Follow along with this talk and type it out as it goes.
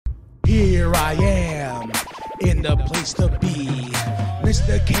Here I am, in the place to be.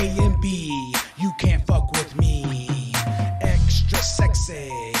 Mr. K&B, you can't fuck with me. Extra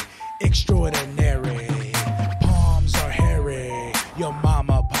sexy, extraordinary. Palms are hairy, your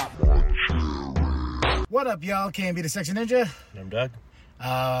mama pop. What up, y'all? K&B the Sexy Ninja. I'm Doug.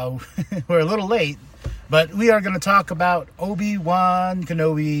 We're a little late, but we are going to talk about Obi-Wan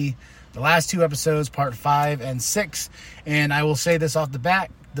Kenobi, the last two episodes, part 5 and 6. And I will say this off the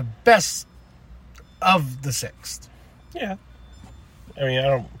bat, the best of the 6th. Yeah. I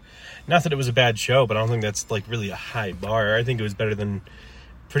mean, not that it was a bad show, but I don't think that's like really a high bar. I think it was better than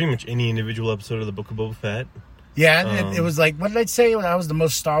pretty much any individual episode of the Book of Boba Fett. Yeah, it was like, what did I say? That was the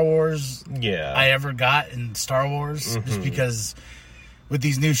most Star Wars I ever got in Star Wars. Mm-hmm. Just because with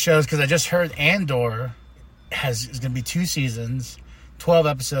these new shows, because I just heard Andor is going to be 2 seasons, 12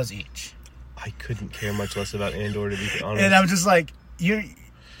 episodes each. I couldn't care much less about Andor, to be honest. And I'm just like, you're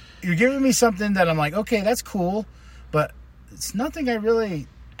giving me something that I'm like, okay, that's cool, but it's nothing I really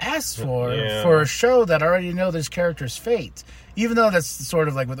asked for a show that I already know this character's fate. Even though that's sort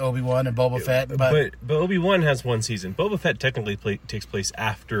of like with Obi-Wan and Boba Fett. But Obi-Wan has 1 season. Boba Fett technically takes place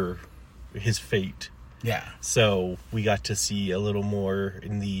after his fate. Yeah. So we got to see a little more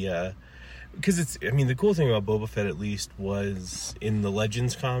in the... because the cool thing about Boba Fett, at least, was in the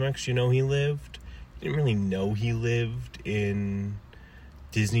Legends comics, he lived. You didn't really know he lived in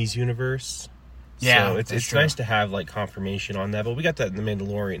Disney's universe. Yeah, so it's nice to have like confirmation on that. But we got that in The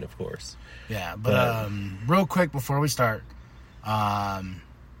Mandalorian, of course. Yeah, but real quick before we start,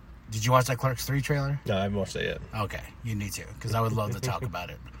 did you watch that Clerks 3 trailer? No, I haven't watched that yet. Okay, you need to, because I would love to talk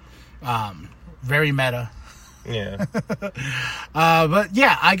about it. Very meta. Yeah. But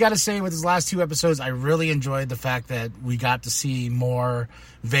yeah, I gotta say with his last 2 episodes, I really enjoyed the fact that we got to see more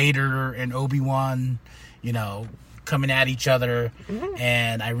Vader and Obi-Wan, coming at each other. Mm-hmm.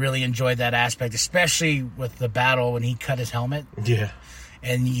 And I really enjoyed that aspect, especially with the battle when he cut his helmet. Yeah.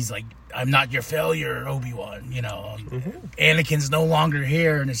 And he's like, I'm not your failure, Obi-Wan, Mm-hmm. Anakin's no longer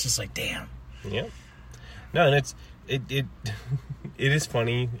here, and it's just like, damn. Yeah. No, and it is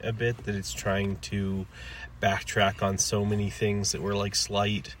funny a bit that it's trying to backtrack on so many things that were like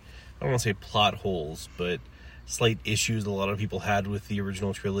slight, I don't want to say plot holes, but slight issues a lot of people had with the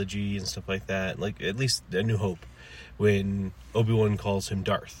original trilogy and stuff like that. Like, at least A New Hope, when Obi-Wan calls him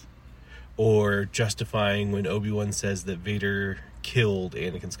Darth. Or justifying when Obi-Wan says that Vader killed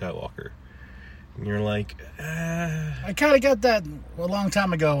Anakin Skywalker. And you're like, I kind of got that a long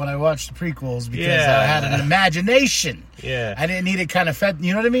time ago when I watched the prequels, because I had an imagination. Yeah. I didn't need it kind of fed,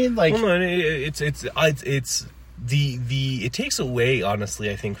 you know what I mean? Like, well, no, it takes away, honestly,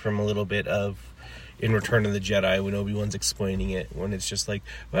 I think, from a little bit of in Return of the Jedi when Obi-Wan's explaining it, when it's just like,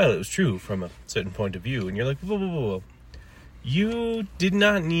 well, it was true from a certain point of view, and you're like, whoa, whoa, whoa, whoa. You did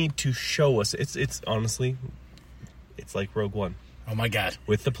not need to show us. It's honestly, it's like Rogue One. Oh my God.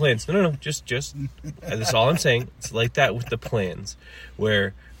 With the plans. No. Just that's all I'm saying. It's like that with the plans,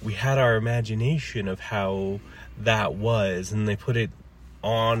 where we had our imagination of how that was, and they put it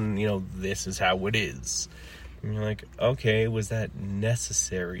on, this is how it is. And you're like, okay, was that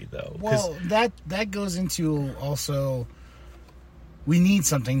necessary, though? Well, that goes into also, we need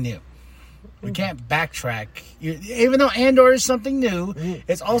something new. We can't backtrack. Even though Andor is something new,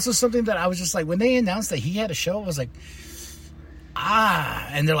 it's also something that I was just like, when they announced that he had a show, I was like,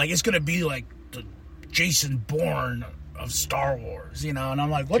 and they're like, it's going to be like the Jason Bourne of Star Wars, and I'm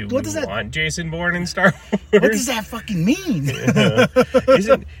like, what does that... want Jason Bourne in Star Wars? What does that fucking mean? Yeah.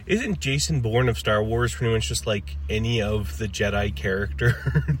 Isn't Jason Bourne of Star Wars pretty much just like any of the Jedi characters?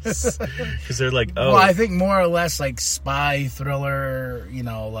 Because they're like, Well, I think more or less like spy thriller,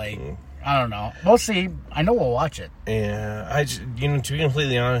 I don't know. We'll see. I know we'll watch it. Yeah, to be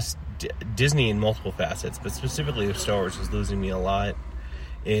completely honest, Disney in multiple facets, but specifically of Star Wars, is losing me a lot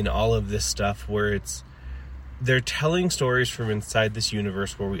in all of this stuff where they're telling stories from inside this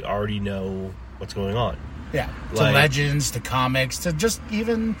universe where we already know what's going on. Yeah, to legends, to comics, to just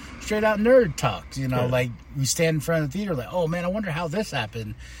even straight out nerd talk. Like we stand in front of the theater like, oh man, I wonder how this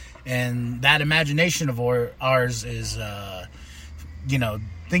happened. And that imagination of ours is,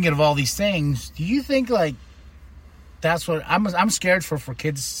 thinking of all these things. Do you think like that's what I'm scared for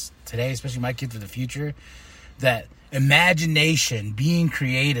kids today, especially my kids for the future, that imagination, being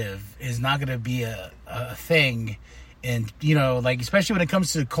creative, is not going to be a thing. And, especially when it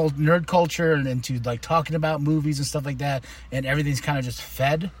comes to nerd culture and to, like, talking about movies and stuff like that, and everything's kind of just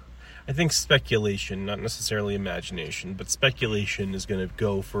fed. I think speculation, not necessarily imagination, but speculation is going to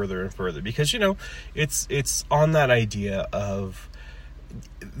go further and further. Because, it's on that idea of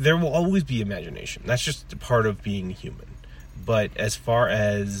there will always be imagination. That's just part of being human. But as far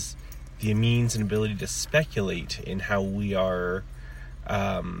as the means and ability to speculate in how we are,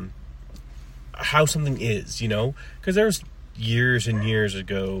 how something is, you know? Because there's years and years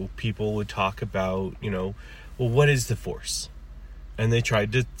ago, people would talk about, you know, well, what is the Force? And they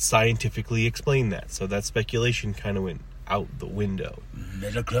tried to scientifically explain that. So that speculation kind of went out the window.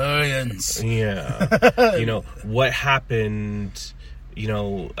 Midichlorians. Yeah. You know, what happened, you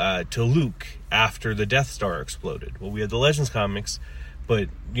know, to Luke after the Death Star exploded? Well, we had the Legends comics, but,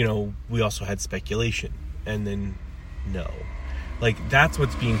 you know, we also had speculation. And then, no. Like, that's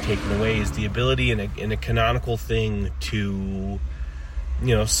what's being taken away, is the ability in a canonical thing to,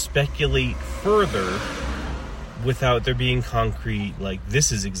 you know, speculate further without there being concrete, like,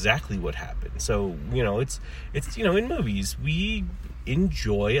 this is exactly what happened. So, you know, it's you know, in movies, we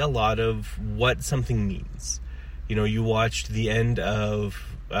enjoy a lot of what something means. You know, you watched the end of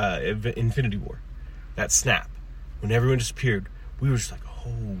Infinity War, that snap, when everyone disappeared, we were just like,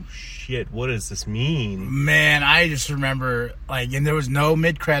 oh shit, what does this mean? Man, I just remember, like, and there was no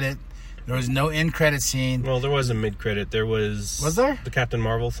mid-credit, there was no end-credit scene. Well, there was a mid-credit. There was... Was there? The Captain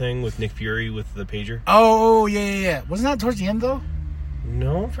Marvel thing with Nick Fury with the pager. Oh, yeah. Wasn't that towards the end, though?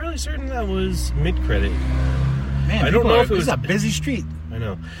 No, I'm fairly certain that was mid-credit. Man, I don't know if it was... It's a busy street. I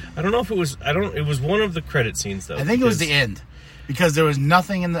know. I don't know if it was... It was one of the credit scenes, though. I think it was the end. Because there was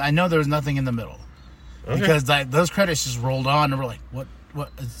nothing in the... I know there was nothing in the middle. Okay. Because those credits just rolled on, and we're like, what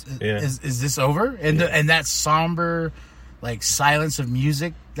is this over? And and that somber, like, silence of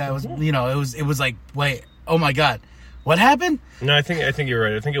music that was, you know, it was like, wait, oh my god, what happened? No, I think you're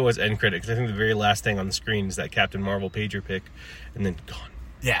right. I think it was end credit, because I think the very last thing on the screen is that Captain Marvel pager pick, and then gone.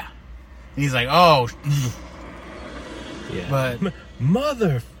 Yeah, and he's like, oh, yeah, but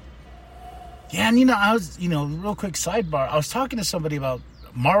mother. Yeah, and you know, I was, you know, real quick sidebar. I was talking to somebody about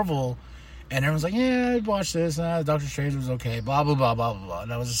Marvel. And everyone's like, yeah, I watched this. Doctor Strange was okay. Blah, blah, blah, blah, blah.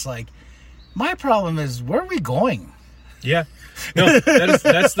 And I was just like, my problem is, where are we going? Yeah. No,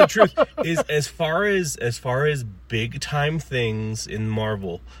 that's the truth. Is as far as big time things in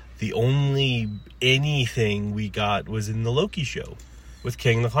Marvel, the only anything we got was in the Loki show with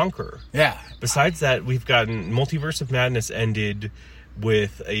King the Conqueror. Yeah. Besides that, we've gotten Multiverse of Madness ended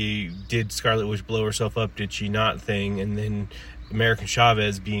with a did Scarlet Witch blow herself up, did she not thing, and then American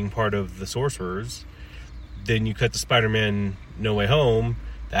Chavez being part of the Sorcerers. Then you cut to Spider-Man No Way Home.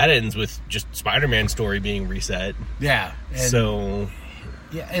 That ends with just Spider-Man's story being reset. Yeah. So...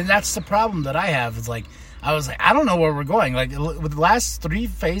 Yeah, and that's the problem that I have. Is like, I was like, I don't know where we're going. Like, with the last three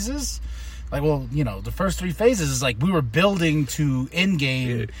phases... Like, well, you know, the first three phases is like we were building to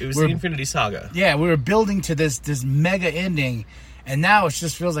Endgame. It was the Infinity Saga. Yeah, we were building to this mega ending. And now it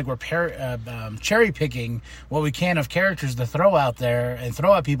just feels like we're cherry picking what we can of characters to throw out there and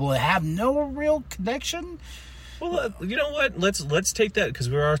throw at people that have no real connection. Well, you know what? Let's take that, because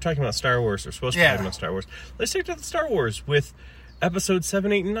we were talking about Star Wars. We're supposed to be talking about Star Wars. Let's take that to Star Wars with Episode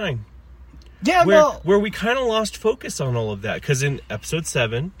 7, 8, and 9. Yeah, where we kind of lost focus on all of that, because in Episode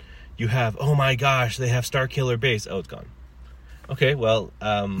 7, you have, oh my gosh, they have Starkiller Base. Oh, it's gone. Okay, well,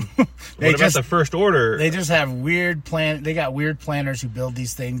 what about the First Order? They just have they got weird planners who build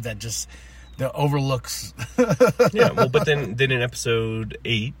these things that just, the overlooks. Yeah, well, but then in Episode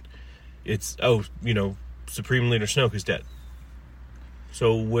 8, it's, you know, Supreme Leader Snoke is dead.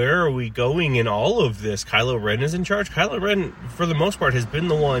 So where are we going in all of this? Kylo Ren is in charge? Kylo Ren, for the most part, has been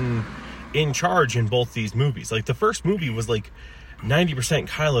the one in charge in both these movies. Like, the first movie was like 90%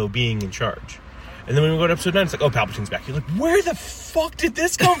 Kylo being in charge. And then when we go to Episode 9, it's like, oh, Palpatine's back. You're like, where the fuck did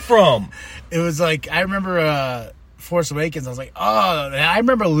this come from? It was like, I remember Force Awakens, I was like, oh, and I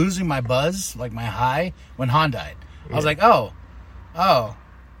remember losing my buzz, like my high, when Han died. I was like, oh,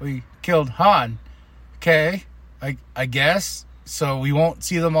 we killed Han. Okay, I guess. So we won't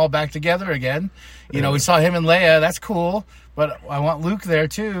see them all back together again. You know, we saw him and Leia, that's cool, but I want Luke there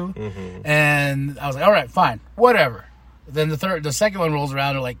too. Mm-hmm. And I was like, all right, fine, whatever. Then the second one rolls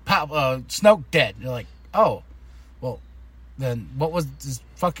around, they're like, Snoke dead. You're like, oh, well, then what was his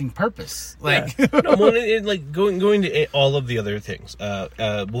fucking purpose? Like, yeah. No, well, like going to all of the other things.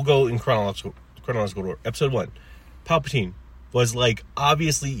 We'll go in chronological order. Episode 1, Palpatine was like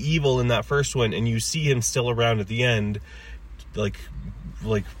obviously evil in that first one, and you see him still around at the end, like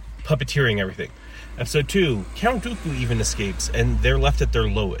puppeteering everything. Episode 2, Count Dooku even escapes, and they're left at their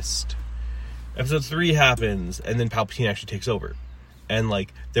lowest. Episode 3 happens, and then Palpatine actually takes over. And,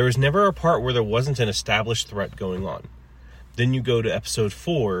 like, there was never a part where there wasn't an established threat going on. Then you go to Episode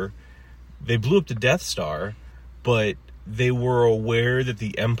 4, they blew up the Death Star, but they were aware that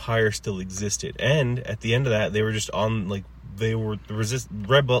the Empire still existed. And at the end of that, they were just on, like, they were the Resistance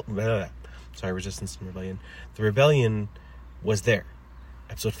and Rebellion. The Rebellion was there.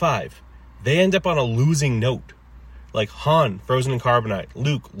 Episode 5, they end up on a losing note. Like Han, frozen in carbonite.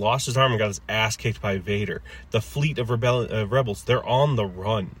 Luke lost his arm and got his ass kicked by Vader. The fleet of rebels, they're on the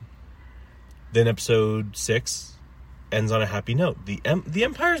run. Then episode 6 ends on a happy note. The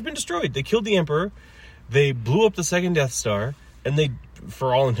Empire's been destroyed. They killed the Emperor. They blew up the second Death Star. And they,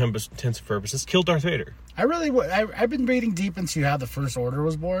 for all intents and purposes, killed Darth Vader. I've been reading deep into how the First Order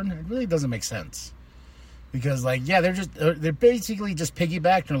was born. It really doesn't make sense. Because, like, yeah, they're basically just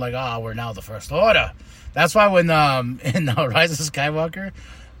piggybacked and like, we're now the First Order. That's why when in Rise of Skywalker,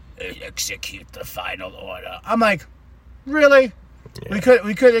 execute the final order. I'm like, really? Yeah.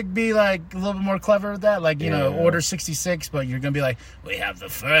 We could be like a little bit more clever with that, like Order 66, but you're gonna be like, we have the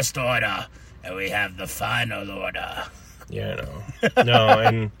First Order and we have the final order. Yeah, I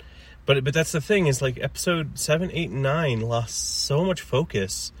know. But that's the thing is like episode 7, 8, and 9 lost so much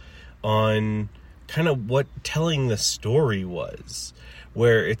focus on kind of what telling the story was,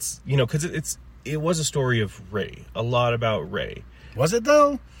 where it's because it was a story of Rey, a lot about Rey. Was it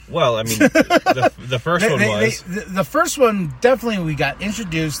though? Well, I mean, the first one was. The first one, definitely we got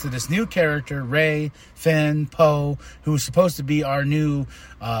introduced to this new character, Rey, Finn, Poe, who was supposed to be our new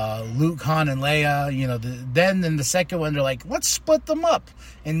Luke, Han, and Leia. Then in the second one, they're like, let's split them up.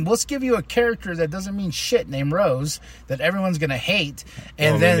 And let's give you a character that doesn't mean shit named Rose, that everyone's going to hate.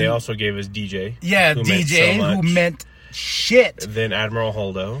 And then they also gave us DJ. Yeah, DJ, who meant shit. Then Admiral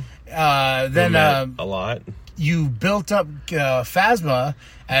Holdo. Then a lot. You built up Phasma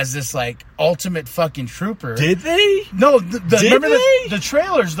as this like ultimate fucking trooper. Did they? No, remember the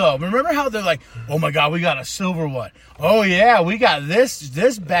trailers though. Remember how they're like, oh my god, we got a silver one. Oh yeah, we got this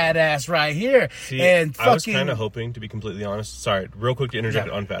badass right here. See, and I was kind of hoping, to be completely honest. Sorry, real quick to interject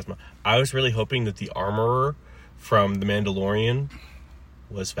on Phasma. I was really hoping that the armorer from The Mandalorian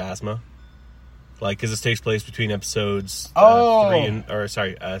was Phasma. Like, because this takes place between episodes 6 and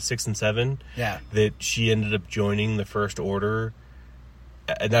 7. Yeah. That she ended up joining the First Order.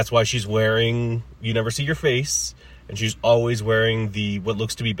 And that's why she's wearing, you never see your face. And she's always wearing what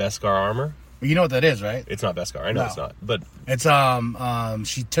looks to be Beskar armor. You know what that is, right? It's not Beskar. I know it's not. But it's,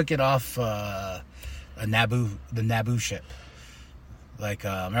 she took it off the Naboo ship. Like,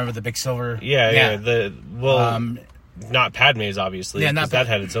 remember the big silver? Yeah. Not Padme's, obviously. Yeah, that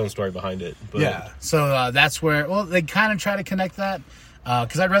had its own story behind it. But. Yeah, so that's where... Well, they kind of try to connect that.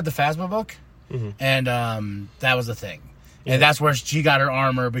 Because I read the Phasma book, and that was the thing. Yeah. And that's where she got her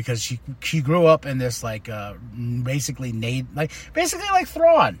armor, because she grew up in this, like, basically like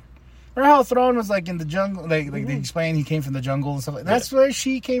Thrawn. Remember how Thrawn was, like, in the jungle? Like they explained he came from the jungle and stuff like that. That's where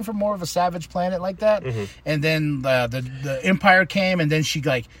she came from, more of a savage planet like that. And then the Empire came, and then she,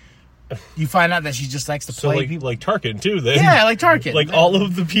 like... You find out that she just likes to play people. Like Tarkin, too, then. Yeah, like Tarkin. Like, all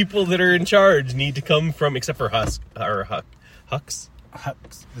of the people that are in charge need to come from, except for Hux. Hux?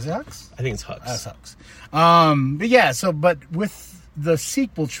 Is it Hux? I think it's Hux. That's Hux. But yeah, but with the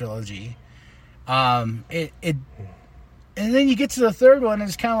sequel trilogy, and then you get to the third one, and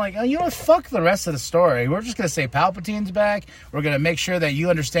it's kind of like, you know what, fuck the rest of the story. We're just going to say Palpatine's back. We're going to make sure that you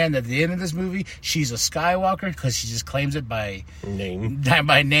understand that at the end of this movie, she's a Skywalker, because she just claims it by name.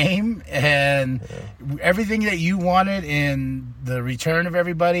 And everything that you wanted in the return of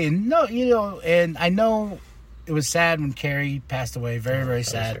everybody. And and I know it was sad when Carrie passed away. Very, very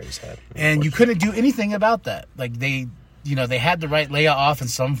sad. Very sad. And you couldn't do anything about that. Like, they had to write Leia off in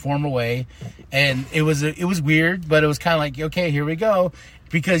some formal way, and it was weird, but it was kind of like, okay, here we go,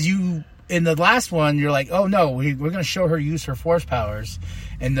 because in the last one, you're like, oh no, we're going to show her use her Force powers,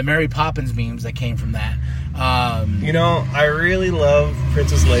 and the Mary Poppins memes that came from that. I really love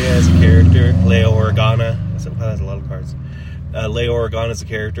Princess Leia as a character. Leia Organa. Somehow has a lot of cards. Leia Organa as a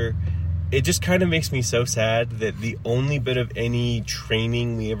character. It just kind of makes me so sad that the only bit of any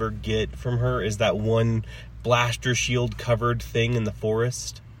training we ever get from her is that one blaster shield covered thing in the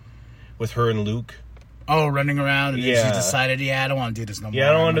forest with her and Luke. Oh, running around, and then she decided, I don't want to do this no more. Yeah,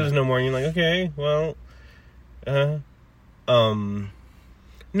 I don't want to do this no more. And you're like, okay, well,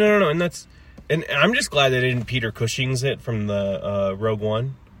 no, and I'm just glad they didn't Peter Cushing's it from the Rogue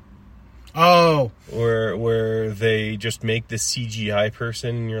One. Oh, where they just make this CGI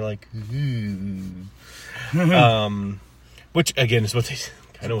person, and you're like, which again is what they.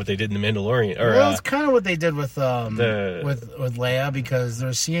 I know what they did in The Mandalorian. It's kind of what they did with Leia, because there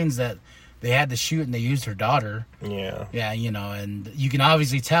were scenes that they had to shoot and they used her daughter. Yeah. Yeah, and you can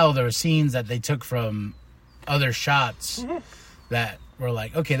obviously tell there were scenes that they took from other shots that were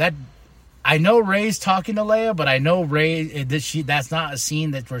like, okay, that I know Rey's talking to Leia, but I know that's not a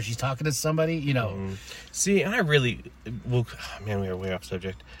scene where she's talking to somebody, See, and I really... Well, man, we are way off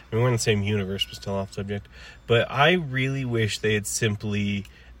subject. I mean, we're in the same universe, but still off subject. But I really wish they had simply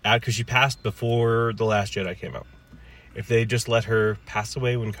because she passed before The Last Jedi came out. If they just let her pass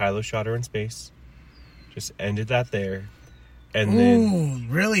away when Kylo shot her in space, just ended that there, and then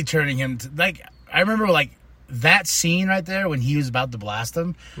really turning him to, like, I remember like that scene right there when he was about to blast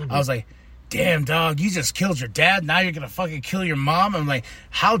him. I was like, damn, dog, you just killed your dad. Now you're gonna fucking kill your mom. I'm like,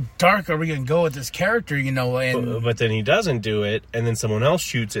 how dark are we gonna go with this character? You know, and but then he doesn't do it, and then someone else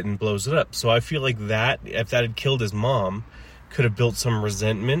shoots it and blows it up. So I feel like that, if that had killed his mom, could have built some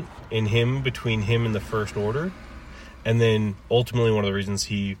resentment in him between him and the First Order. And then ultimately one of the reasons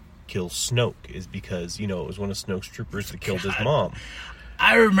he kills Snoke is because, you know, it was one of Snoke's troopers that killed his mom.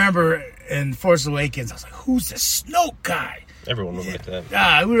 I remember in Force Awakens, I was like, who's this Snoke guy? Everyone was like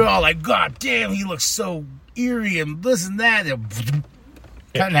that. We were all like, God damn, he looks so eerie and this and that.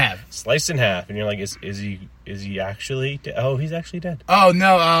 Cut in half. Sliced in half. And you're like, is he actually dead? Oh, he's actually dead. Oh,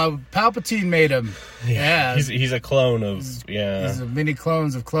 no, Palpatine made him. Yeah. He's a clone of, He's a mini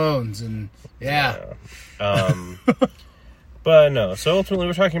clones of clones, and But no, so ultimately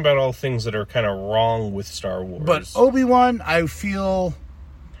we're talking about all things that are kind of wrong with Star Wars. But Obi-Wan, I feel...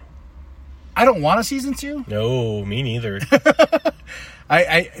 I don't want a season 2. No, me neither.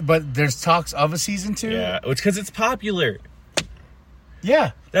 But there's talks of a season 2. Yeah, it's because it's popular.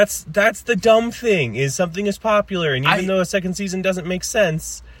 Yeah. That's the dumb thing, is something is popular, and even though a second season doesn't make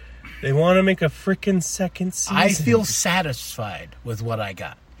sense, they want to make a freaking second season. I feel satisfied with what I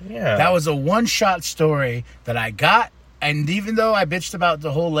got. Yeah. That was a one-shot story that I got, and even though I bitched about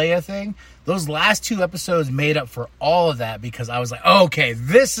the whole Leia thing, those last 2 episodes made up for all of that, because I was like, oh, okay,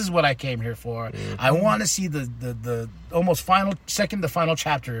 this is what I came here for. Mm-hmm. I want to see the almost final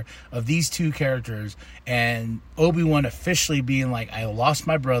chapter of these 2 characters, and Obi-Wan officially being like, I lost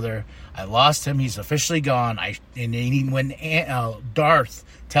my brother, I lost him, he's officially gone. When Darth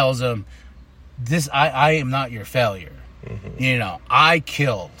tells him, I am not your failure. Mm-hmm. You know, I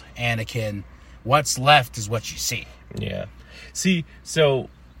killed Anakin. What's left is what you see. Yeah. See, so,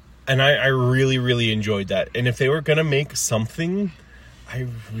 and I really, really enjoyed that. And if they were going to make something,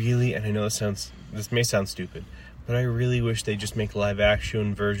 and I know this may sound stupid, but I really wish they just make live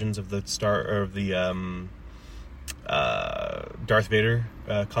action versions of the Darth Vader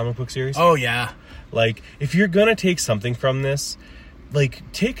comic book series. Oh, yeah. Like, if you're going to take something from this,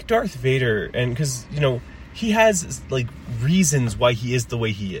 like, take Darth Vader, and because, you know, he has, like, reasons why he is the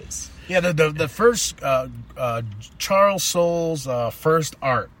way he is. Yeah, the first Charles Soule's first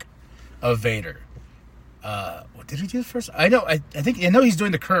arc of Vader. What did he do first? I know he's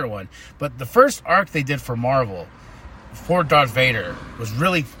doing the current one, but the first arc they did for Marvel for Darth Vader was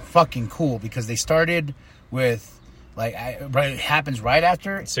really fucking cool, because they started with it happens right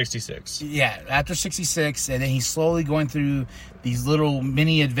after 66. Yeah, after 66, and then he's slowly going through these little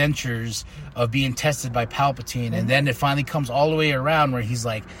mini adventures of being tested by Palpatine, and then it finally comes all the way around where he's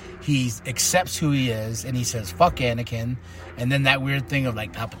like, he accepts who he is, and he says, fuck Anakin, and then that weird thing of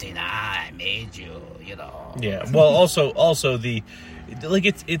like, Palpatine, I made you, you know. Yeah, well, also the, like,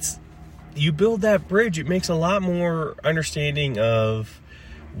 it's you build that bridge, it makes a lot more understanding of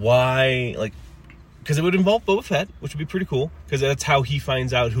why, like, because it would involve Boba Fett, which would be pretty cool, because that's how he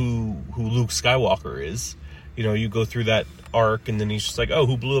finds out who Luke Skywalker is. You know, you go through that arc, and then he's just like, oh,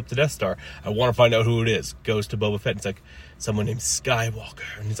 who blew up the Death Star? I want to find out who it is. Goes to Boba Fett, and it's like, someone named Skywalker.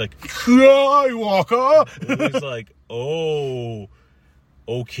 And he's like, Skywalker? And he's like, oh,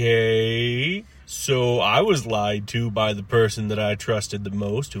 okay. So I was lied to by the person that I trusted the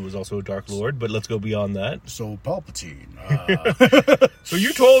most, who was also a Dark Lord, but let's go beyond that. So Palpatine. So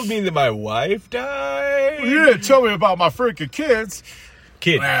you told me that my wife died? You didn't tell me about my freaking kids.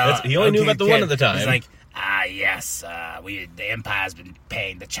 Kid. He only knew about the one at the time. He's like, yes, the Empire's been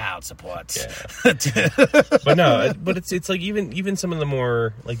paying the child support. Yeah. But no, but it's like even some of the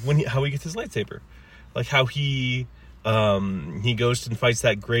more, like how he gets his lightsaber, like how he goes and fights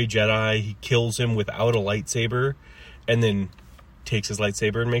that gray Jedi. He kills him without a lightsaber, and then takes his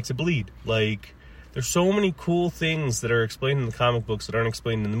lightsaber and makes it bleed. Like, there's so many cool things that are explained in the comic books that aren't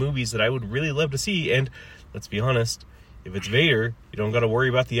explained in the movies that I would really love to see. And let's be honest, if it's Vader, you don't got to worry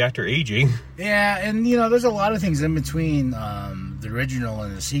about the actor aging. Yeah, and you know, there's a lot of things in between the original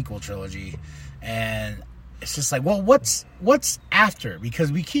and the sequel trilogy, and it's just like, well, what's after?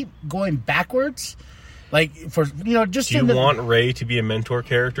 Because we keep going backwards. Like, for, you know, just... Do you want Rey to be a mentor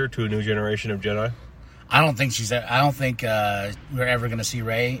character to a new generation of Jedi? I don't think we're ever going to see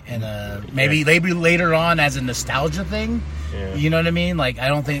Rey, and maybe later on as a nostalgia thing. Yeah. You know what I mean? Like, I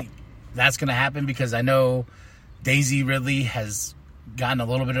don't think that's going to happen, because I know Daisy Ridley has gotten a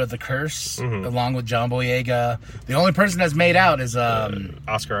little bit of the curse, along with John Boyega. The only person that's made out is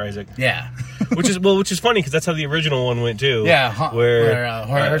Oscar Isaac. yeah, which is funny because that's how the original one went too. yeah, where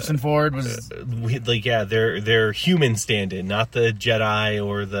Harrison Ford was. They're human stand-in, not the Jedi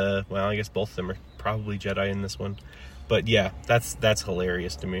or the. Well, I guess both of them are probably Jedi in this one, but yeah, that's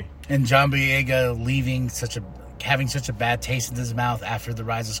hilarious to me. And John Boyega having such a bad taste in his mouth after the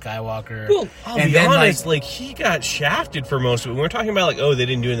Rise of Skywalker. Well, I'll be honest, he got shafted for most of it. When we're talking about they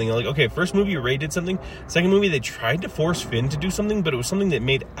didn't do anything. Like, okay, first movie Rey did something. Second movie they tried to force Finn to do something, but it was something that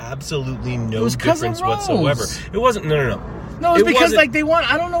made absolutely no difference whatsoever. It wasn't. No. No, it's because they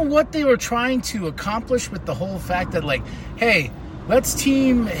want. I don't know what they were trying to accomplish with the whole fact that hey, let's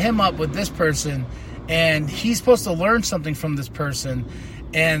team him up with this person, and he's supposed to learn something from this person,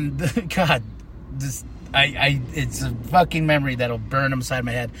 and God, this. It's a fucking memory that'll burn inside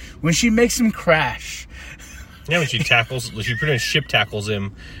my head. When she makes him crash. Yeah, when she pretty much ship tackles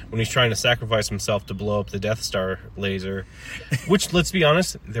him when he's trying to sacrifice himself to blow up the Death Star laser. Which, let's be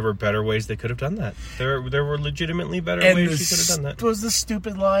honest, there were better ways they could have done that. There were legitimately better ways she could have done that. Was the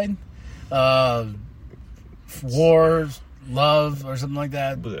stupid line? War, love, or something like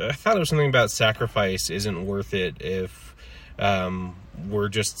that? I thought it was something about sacrifice isn't worth it if... we're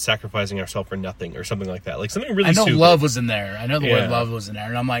just sacrificing ourselves for nothing or something like that. Like something really stupid. Love was in there. I know the word love was in there.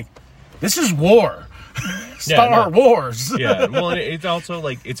 And I'm like, this is war. Star Wars. Yeah. Well, it's also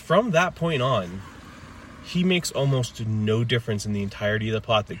it's from that point on, he makes almost no difference in the entirety of the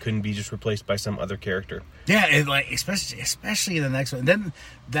plot that couldn't be just replaced by some other character. Yeah. Especially in the next one. And then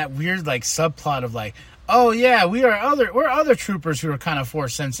that weird subplot of oh yeah, we're other troopers who are kind of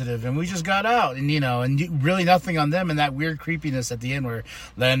force sensitive, and we just got out, and and really nothing on them, and that weird creepiness at the end where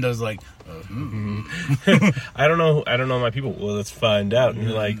Lando's like, I don't know my people. Well, let's find out. And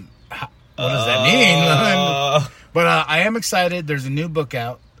you're like, what does that mean? But I am excited. There's a new book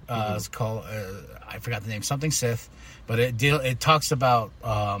out. It's called I forgot the name, something Sith, but it talks about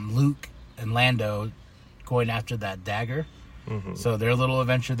Luke and Lando going after that dagger. So their little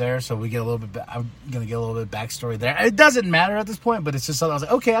adventure there. So we get a little bit. I'm gonna get a little bit of backstory there. It doesn't matter at this point, but it's just something I was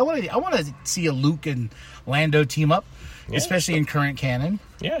like, okay, I want to see a Luke and Lando team up, especially in current canon.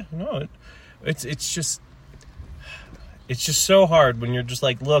 Yeah, no, it's just so hard when you're just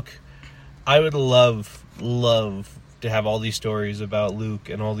like, look, I would love to have all these stories about Luke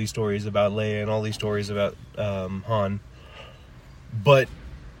and all these stories about Leia and all these stories about Han, but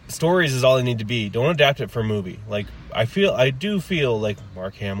stories is all they need to be. Don't adapt it for a movie. I do feel like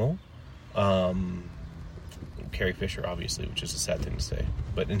Mark Hamill, Carrie Fisher, obviously, which is a sad thing to say,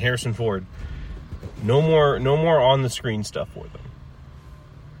 but in Harrison Ford, no more on the screen stuff for them,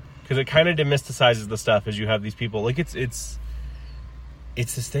 because it kind of demysticizes the stuff as you have these people. It's this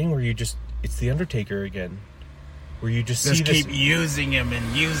thing where it's the Undertaker again. Where you just see keep using him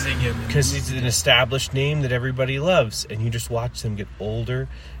because he's an established name that everybody loves, and you just watch them get older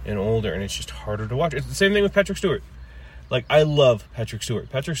and older, and it's just harder to watch. It's the same thing with Patrick Stewart. I love Patrick Stewart.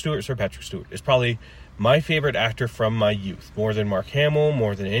 Sir Patrick Stewart is probably my favorite actor from my youth, more than Mark Hamill,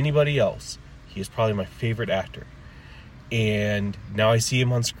 more than anybody else. He is probably my favorite actor, and now I see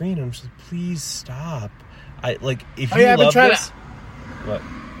him on screen, and I'm just like, please stop. If you love this, what?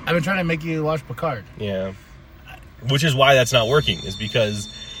 I've been trying to make you watch Picard. Yeah. Which is why that's not working, is because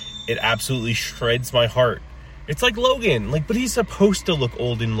it absolutely shreds my heart. It's like Logan, but he's supposed to look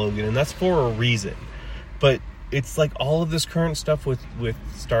old in Logan, and that's for a reason. But it's all of this current stuff with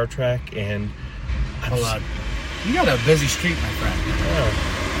Star Trek, and hold on, you got a busy street, my friend.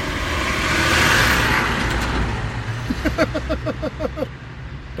 Yeah.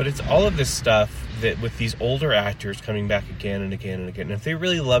 But it's all of this stuff that with these older actors coming back again and again and again. And if they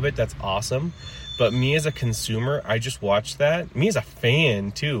really love it, that's awesome. But me as a consumer, I just watch that. Me as a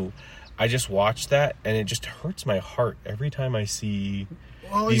fan, too, I just watch that, and it just hurts my heart every time I see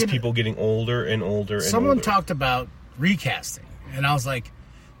these people getting older and older and Someone older. talked about recasting, and I was like,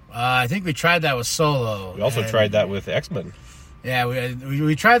 I think we tried that with Solo. We also tried that with X-Men. Yeah,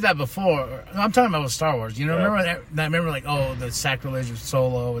 we tried that before. I'm talking about with Star Wars. Remember the sacrilege of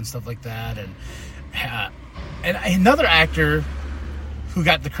Solo and stuff like that, and another actor who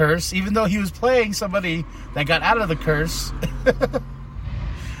got the curse, even though he was playing somebody that got out of the curse.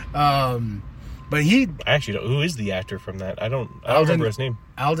 But he... I actually don't... Who is the actor from that? I don't remember his name.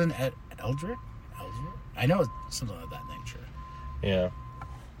 Alden Eldrick? I know it's something of that nature. Yeah.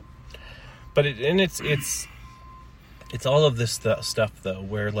 But it's all of this stuff, though,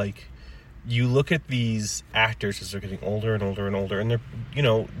 where, you look at these actors as they're getting older and older and older, and they're,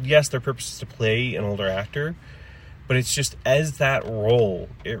 yes, their purpose is to play an older actor, but it's just, as that role,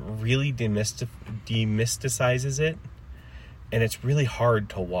 it really demysticizes it, and it's really hard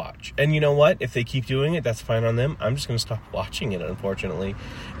to watch. And you know what? If they keep doing it, that's fine on them. I'm just going to stop watching it, unfortunately.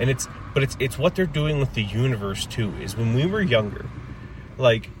 And it's what they're doing with the universe too. Is when we were younger,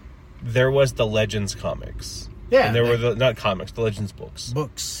 like there was the Legends comics, and there were the not comics, the Legends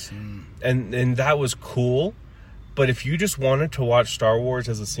books, and that was cool. But if you just wanted to watch Star Wars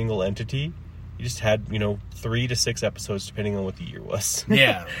as a single entity, you just had 3 to 6 episodes depending on what the year was.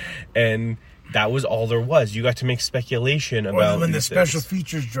 Yeah, and that was all there was. You got to make speculation about when the special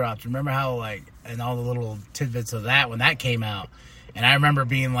features dropped. Remember how and all the little tidbits of that when that came out. And I remember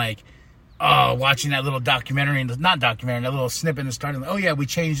being like, oh, watching that little documentary, that little snippet in the start. Oh yeah, we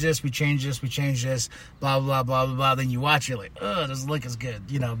changed this, blah blah blah blah blah. Then you watch, you're like, oh, it doesn't look as good,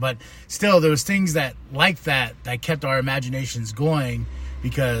 But still, there was things that kept our imaginations going,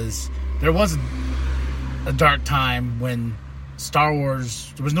 because there was a dark time when there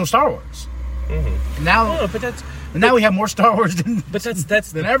was no Star Wars. Mm-hmm. Now we have more Star Wars than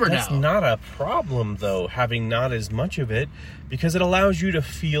ever. That's not a problem though, having not as much of it, because it allows you to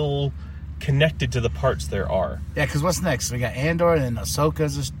feel connected to the parts there are. Yeah, because what's next? We got Andor, and then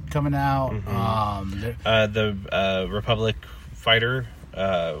Ahsoka's is coming out. Mm-hmm. The Republic fighter.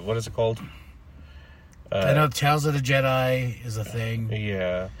 What is it called? I know Tales of the Jedi is a thing.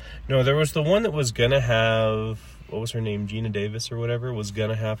 Yeah. No, there was the one that was gonna have, what was her name? Gina Davis or whatever, was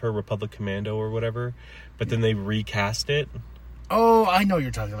gonna have her Republic Commando or whatever, but then they recast it. Oh, I know what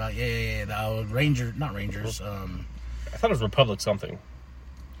you're talking about. Yeah. The not Rangers. I thought it was Republic something.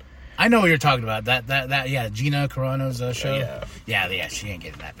 I know what you're talking about. That Gina Carano's show. Yeah, she ain't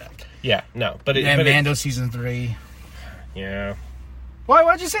getting that back. Yeah, no, but Mando season 3. Yeah.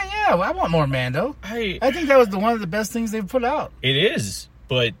 Why'd you say yeah? I want more Mando. I think that was one of the best things they've put out. It is,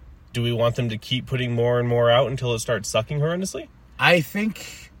 but do we want them to keep putting more and more out until it starts sucking horrendously? I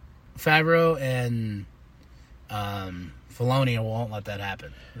think Favreau and Filoni won't let that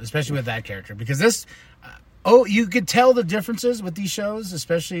happen, especially with that character, because this. You could tell the differences with these shows,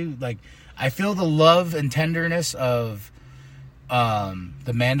 especially I feel the love and tenderness of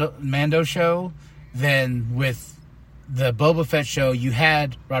the Mando show than with the Boba Fett show. You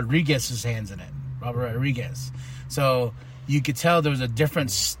had Rodriguez's hands in it, Robert Rodriguez. So you could tell there was a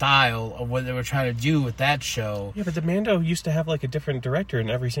different style of what they were trying to do with that show. Yeah, but the Mando used to have a different director in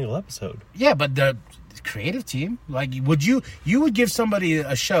every single episode. Yeah, but the creative team, you would give somebody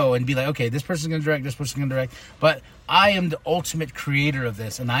a show and be like, okay, this person's gonna direct, this person's gonna direct, but I am the ultimate creator of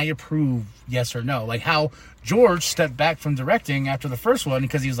this and I approve yes or no. Like how George stepped back from directing after the first one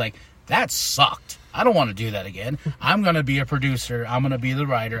because he was like, that sucked, I don't want to do that again. I'm gonna be a producer, I'm gonna be the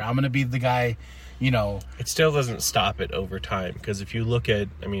writer, I'm gonna be the guy. It still doesn't stop it over time, because if you look at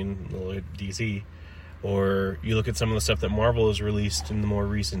DC, or you look at some of the stuff that Marvel has released in the more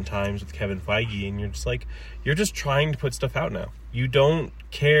recent times with Kevin Feige, and you're just trying to put stuff out now. You don't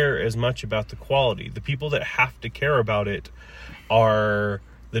care as much about the quality. The people that have to care about it are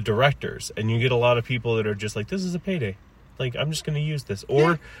the directors, and you get a lot of people that are just like, this is a payday. I'm just going to use this.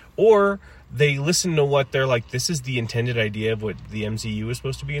 Or they listen to what they're like, this is the intended idea of what the MCU is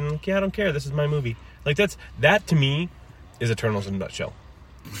supposed to be, and I don't care, this is my movie. That to me is Eternals in a nutshell.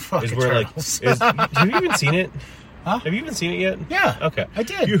 Fuck is Eternals. Where have you even seen it? Huh? Have you even seen it yet? Yeah. Okay. I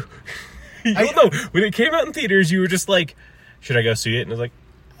did. You know, when it came out in theaters, you were just like, should I go see it? And I was like,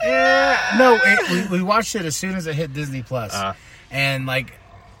 no, we watched it as soon as it hit Disney Plus. And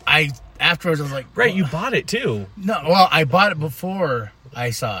afterwards I was like, right, you bought it too. No, well, I bought it before I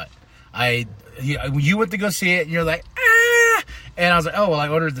saw it. You went to go see it and you're like, and I was like, oh, well, I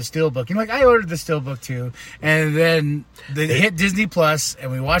ordered the Steelbook. You're like, I ordered the Steelbook too. And then they hit Disney Plus, and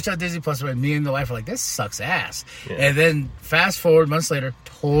we watched out Disney Plus, and me and the wife were like, this sucks ass. Yeah. And then fast forward months later,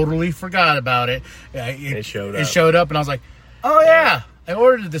 totally forgot about it. It showed up, and I was like, oh yeah, I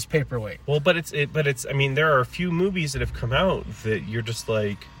ordered this paperweight. Well, but it's. I mean, there are a few movies that have come out that you're just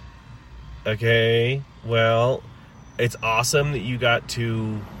like, okay, well, it's awesome that you got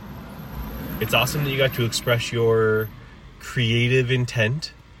to express your creative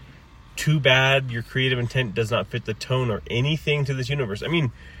intent. Too bad your creative intent does not fit the tone or anything to this universe. I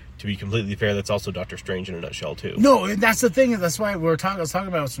mean, to be completely fair, that's also Doctor Strange in a nutshell too. No, that's the thing. That's why I was talking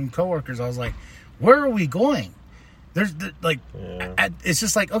about with some coworkers. I was like, where are we going? It's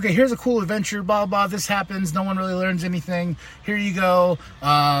just like, okay, here's a cool adventure, blah, blah, this happens, no one really learns anything, here you go,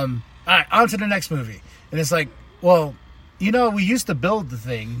 all right, on to the next movie. And it's like, well, we used to build the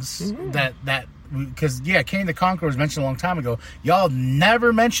things because Kang the Conqueror was mentioned a long time ago. Y'all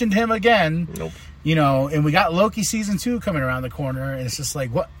never mentioned him again. Nope. And we got Loki season 2 coming around the corner, and it's just like,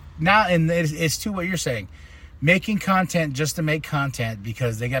 what now? And it's to what you're saying. making content just to make content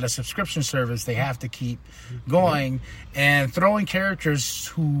because they got a subscription service they have to keep going, and throwing characters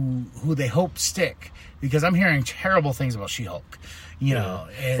who they hope stick. Because I'm hearing terrible things about She-Hulk, you know.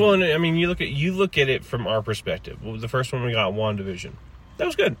 And well, and I mean, you look at it from our perspective. Well, the first one we got, WandaVision, that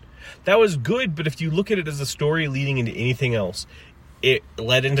was good. That was good, but if you look at it as a story leading into anything else, it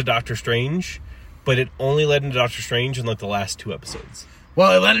led into Doctor Strange, but it only led into Doctor Strange in like the last 2 episodes.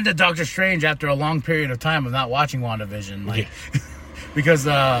 Well, it led into Doctor Strange after a long period of time of not watching WandaVision. Like, because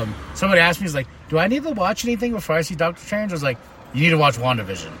somebody asked me, he's like, do I need to watch anything before I see Doctor Strange? I was like, you need to watch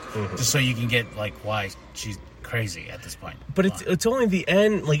WandaVision, just so you can get, like, why she's crazy at this point. But it's only the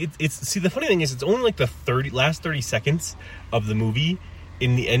end. Like, it's see, the funny thing is, it's only like the last 30 seconds of the movie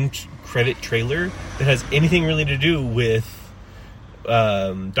in the end credit trailer that has anything really to do with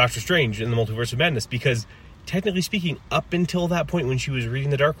Doctor Strange in the Multiverse of Madness, because technically speaking, up until that point when she was reading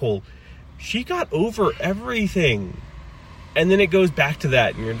the Darkhold, she got over everything. And then it goes back to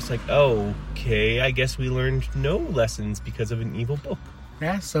that, and you're just like, oh, okay, I guess we learned no lessons because of an evil book.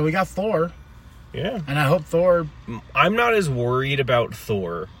 Yeah, so we got Thor. Yeah. And I hope Thor... I'm not as worried about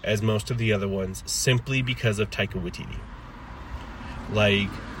Thor as most of the other ones, simply because of Taika Waititi. Like,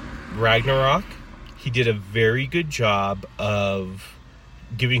 Ragnarok, he did a very good job of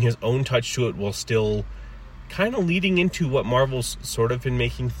giving his own touch to it while still kind of leading into what Marvel's sort of been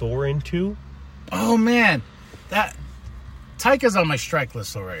making Thor into. Oh, man. Taika's on my strike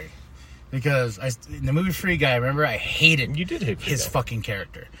list already. Because in the movie Free Guy, remember, I hated you did hate his fucking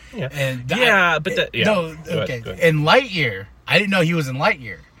character. Yeah. And Go ahead. In Lightyear, I didn't know he was in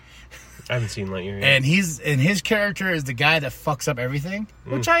Lightyear. I haven't seen Lightyear yet. And his character is the guy that fucks up everything,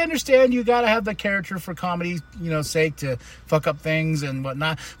 which I understand. You gotta have the character for comedy, sake to fuck up things and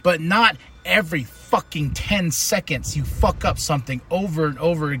whatnot, but not every fucking 10 seconds you fuck up something over and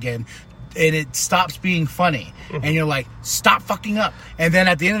over again. And it stops being funny, and you're like, "Stop fucking up!" And then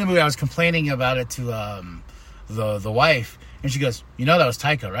at the end of the movie, I was complaining about it to the wife, and she goes, that was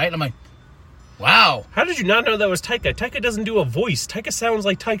Taika, right?" And I'm like, "Wow, how did you not know that was Taika? Taika doesn't do a voice. Taika sounds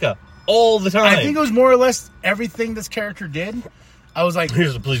like Taika all the time." I think it was more or less everything this character did. I was like,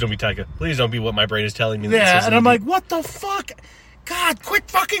 "Please don't be Taika. Please don't be what my brain is telling me." Yeah, and I'm like, "What the fuck? God,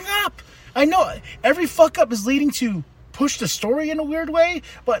 quit fucking up!" I know every fuck up is leading to push the story in a weird way,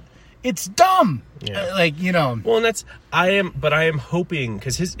 but it's dumb. Yeah. Well, and I am hoping,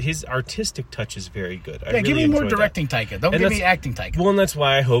 because his artistic touch is very good. I really give me more enjoyed directing Taika. Don't give me acting Taika. Well, and that's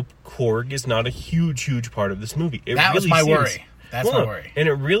why I hope Korg is not a huge part of this movie. That was my worry. That's my worry. And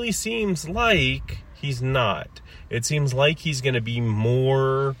it really seems like he's not. It seems like he's going to be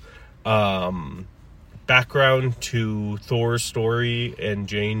more background to Thor's story and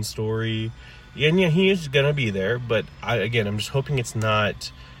Jane's story. And yeah, he is going to be there, but I'm just hoping it's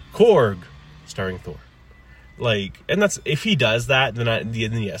not Korg starring Thor. And that's, if he does that, then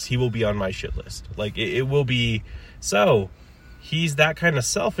yes, he will be on my shit list. It will be. So he's that kind of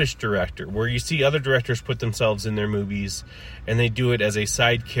selfish director where you see other directors put themselves in their movies and they do it as a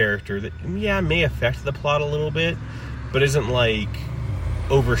side character that may affect the plot a little bit, but isn't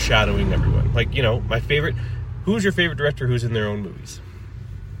overshadowing everyone. My favorite. Who's your favorite director who's in their own movies?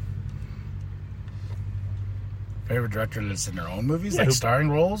 Favorite director that's in their own movies, starring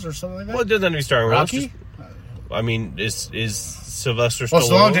roles or something like that? Well, it doesn't have to be starring roles. Rocky? Is Sylvester Stallone?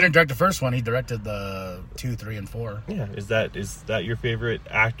 Well, Stallone didn't direct the first one. He directed the 2, 3, and 4. Yeah, is that your favorite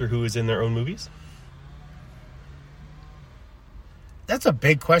actor who is in their own movies? That's a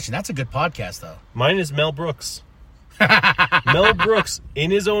big question. That's a good podcast, though. Mine is Mel Brooks. Mel Brooks,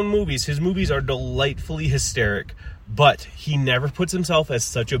 in his own movies, his movies are delightfully hysteric, but he never puts himself as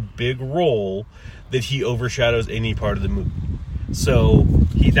such a big role that he overshadows any part of the movie. So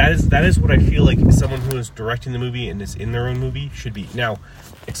that is what I feel like someone who is directing the movie and is in their own movie should be. Now,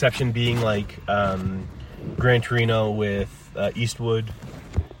 exception being Gran Torino with Eastwood.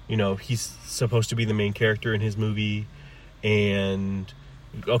 He's supposed to be the main character in his movie, and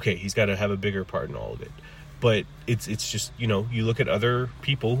okay, he's got to have a bigger part in all of it. But it's just, you look at other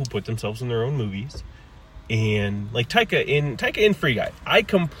people who put themselves in their own movies, and like Taika in Free Guy, I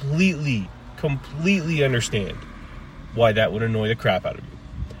completely understand why that would annoy the crap out of you,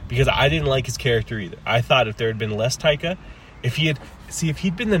 because I didn't like his character either. I thought if there had been less Taika, if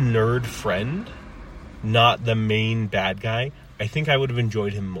he'd been the nerd friend, not the main bad guy, I think I would have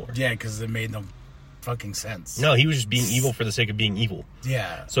enjoyed him more. Yeah, because it made no fucking sense. No, he was just being evil for the sake of being evil.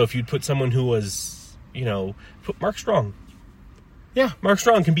 Yeah. So if you'd put someone who was, put Mark Strong. Yeah. Mark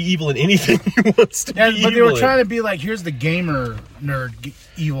Strong can be evil in anything he wants to be evil. But they were trying to be like, here's the gamer nerd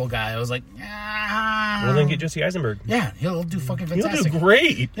evil guy. I was like, well, then get Jesse Eisenberg. Yeah, he'll do fucking fantastic. He'll do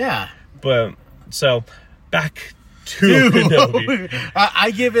great. Yeah. But, so, back to Kenobi.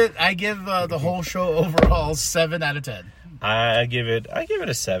 I give the whole show overall 7 out of 10. I give it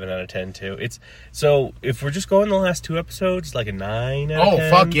a 7 out of 10 too. It's so if we're just going the last 2 episodes, like a 9 out of 10. Oh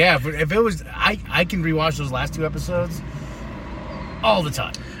fuck yeah! If it was, I can rewatch those last 2 episodes all the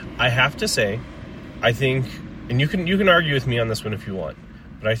time. I have to say, I think, and you can argue with me on this one if you want,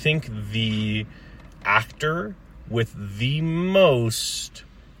 but I think the actor with the most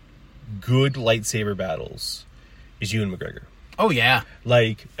good lightsaber battles is Ewan McGregor. Oh yeah,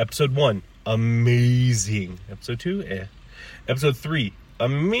 Like episode 1, amazing. Episode 2, Episode 3,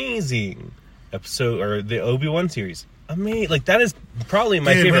 amazing. The Obi-Wan series, amazing. Like that is probably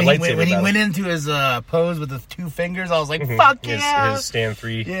my favorite lightsaber when he battle. went into his pose with the 2 fingers, I was like, "Fuck yeah!" His stand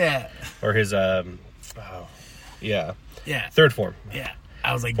 3, Yeah, or his yeah, third form. yeah.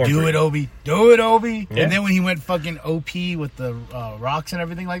 I was like, Form "Do 3. it, Obi! Do it, Obi!" Yeah. And then when he went fucking OP with the rocks and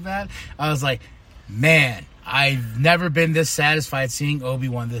everything like that, I was like, "Man, I've never been this satisfied seeing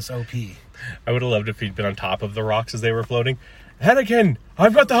Obi-Wan this OP." I would have loved if he'd been on top of the rocks as they were floating. Anakin,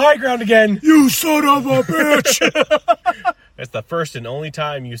 I've got the high ground again. You son of a bitch! That's the first and only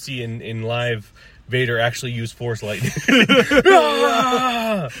time you see in live Vader actually use Force lightning.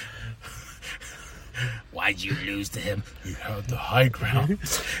 Ah! Why'd you lose to him? You had the high ground.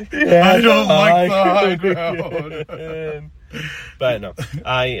 Yeah, I don't like the high ground. But no,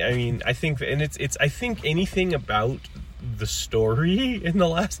 I mean, I think, and it's I think anything about the story in the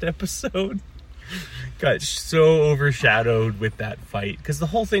last episode got so overshadowed with that fight, because the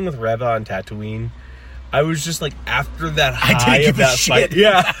whole thing with Reva on Tatooine, I was just like, after that high didn't of give a that shit. fight,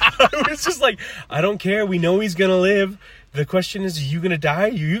 yeah, I was just like, I don't care. We know he's gonna live. The question is, are you gonna die?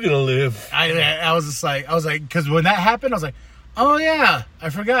 Or are you gonna live? I was like, because when that happened, I was like, oh yeah, I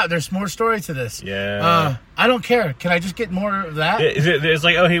forgot. There's more story to this. Yeah. I don't care. Can I just get more of that? It's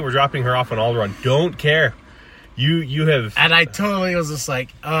like, oh hey, we're dropping her off on Alderaan. Don't care. You have. And I totally was just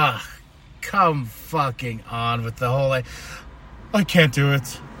like, come fucking on with the whole like, I can't do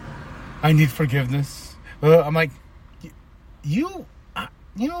it. I need forgiveness. I'm like, you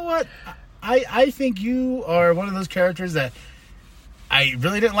know what? I think you are one of those characters that I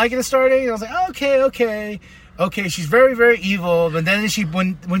really didn't like at the starting. I was like, okay. She's very, very evil. But then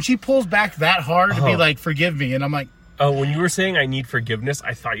when she pulls back that hard to be like, forgive me, and I'm like, oh, when you were saying I need forgiveness,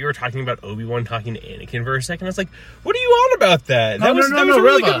 I thought you were talking about Obi-Wan talking to Anakin for a second. I was like, what are you on about that? That was a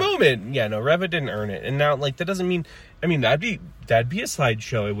really Reva. good moment. Yeah, no, Reva didn't earn it. And now, like, that doesn't mean, I mean, that'd be a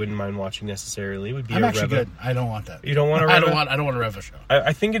slideshow I wouldn't mind watching necessarily. It would be I'm a actually Reva. good. I don't want that. You don't want a Reva? I don't want a Reva show.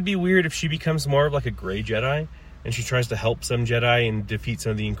 I think it'd be weird if she becomes more of like a gray Jedi, and she tries to help some Jedi and defeat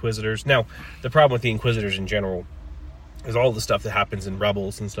some of the Inquisitors. Now, the problem with the Inquisitors in general is all the stuff that happens in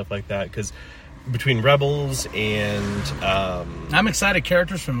Rebels and stuff like that, because between Rebels and I'm excited.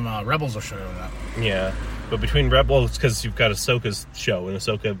 Characters from Rebels are showing up. yeah, but between Rebels, because you've got Ahsoka's show, and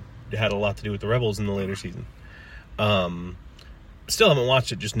Ahsoka had a lot to do with the Rebels in the later season. Still haven't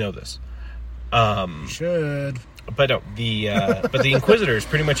watched it, just know this. Should. But no, but the Inquisitors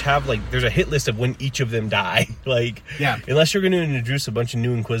pretty much have, like, there's a hit list of when each of them die. Like, Yeah. unless you're going to introduce a bunch of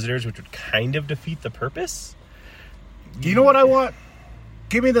new Inquisitors, which would kind of defeat the purpose. You know what I want?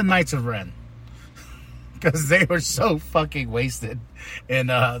 Give me the Knights of Ren. Because they were so fucking wasted. And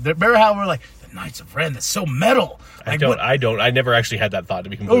remember how we're like, the Knights of Ren, that's so metal. Like, I never actually had that thought, to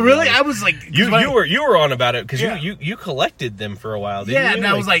be completely Oh, really? honest. I was like... You were on about it, because Yeah. you collected them for a while, didn't Yeah, you? and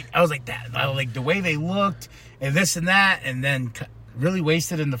I was like the way they looked, and this and that, and then really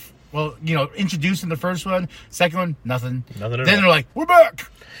wasted in the... Well, introduced in the first one. Second one, nothing. Nothing at Then all. they're like, we're back!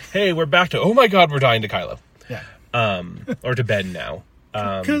 Hey, we're back to, oh my god, we're dying to Kylo. Yeah. Or to Ben now.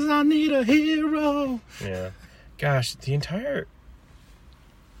 Because I need a hero. Yeah. Gosh,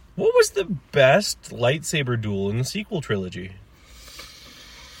 what was the best lightsaber duel in the sequel trilogy?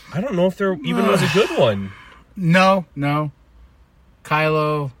 I don't know if there even was a good one. No.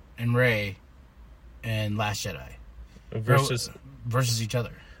 Kylo and Rey and Last Jedi. Versus each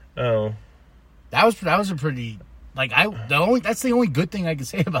other. Oh. That was a pretty... that's the only good thing I can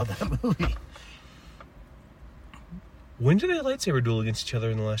say about that movie. When did they lightsaber duel against each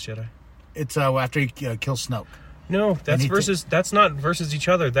other in The Last Jedi? It's after he kills Snoke. No, that's not versus each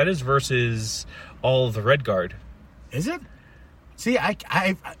other. That is versus all of the Red Guard. Is it? See,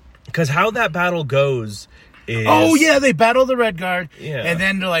 Because how that battle goes is... Oh, yeah, they battle the Red Guard. Yeah. And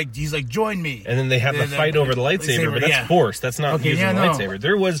then they're like, he's like, join me. And then they have the fight over the lightsaber, but that's Force. That's not using the lightsaber.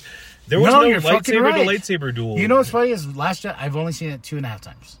 There was no lightsaber to lightsaber duel. You know what's funny is Last Jedi, I've only seen it 2.5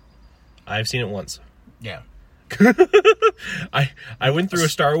 times. I've seen it once. Yeah. I went through a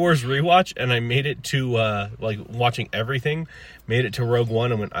Star Wars rewatch, and I made it to watching everything, made it to Rogue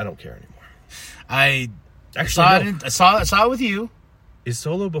One, and went, I don't care anymore. Actually, I saw it with you. Is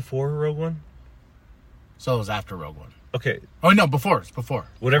Solo before Rogue One? So it was after Rogue One. Okay. Oh no, before. It's before.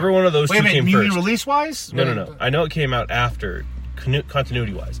 Whatever one of those Wait a two minute, came you mean first. release wise? No. I know it came out after,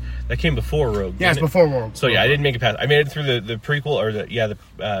 continuity wise. That came before Rogue. Yeah, it's before Rogue. So yeah, I didn't make it past. I made it through the prequel or the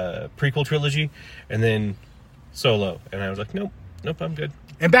prequel trilogy, and then Solo, and I was like, nope, I'm good.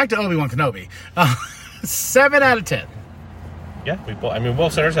 And back to Obi-Wan Kenobi. 7 out of 10. Yeah, we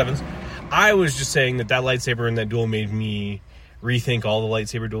both set our 7s. I was just saying that lightsaber in that duel made me rethink all the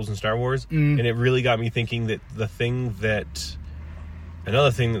lightsaber duels in Star Wars, and it really got me thinking that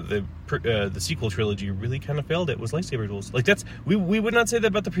another thing that the sequel trilogy really kind of failed at was lightsaber duels. Like we would not say that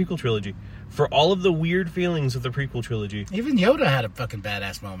about the prequel trilogy. For all of the weird feelings of the prequel trilogy, Even Yoda had a fucking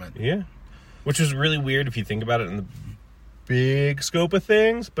badass moment. yeah, which was really weird if you think about it in the big scope of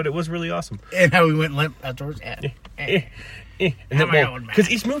things, but it was really awesome. And how he went limp afterwards. And How am I going back?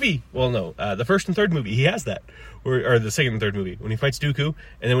 because each movie, the first and third movie, he has that, or the second and third movie when he fights Dooku,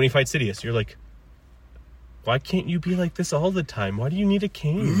 and then when he fights Sidious, you're like, why can't you be like this all the time? Why do you need a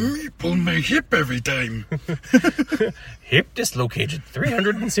cane? You pull my hip every time. Hip dislocated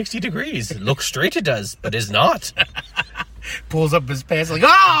 360 degrees. Look straight it does, but is not. Pulls up his pants like,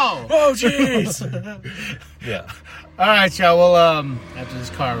 oh! Oh, jeez. Yeah. All right, y'all. Well, after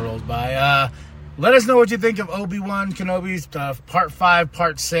this car rolls by, let us know what you think of Obi-Wan Kenobi's Part 5,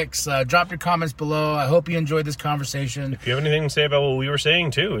 Part 6. Drop your comments below. I hope you enjoyed this conversation. If you have anything to say about what we were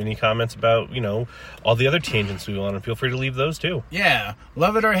saying, too, any comments about, all the other tangents we want, feel free to leave those, too. Yeah,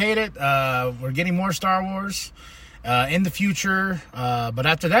 love it or hate it. We're getting more Star Wars in the future. But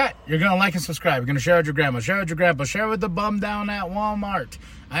after that, you're going to like and subscribe. You're going to share with your grandma, share with your grandpa, share with the bum down at Walmart.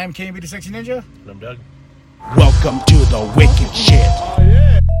 I am KMB the Sexy Ninja. And I'm Doug. Welcome to the wicked shit.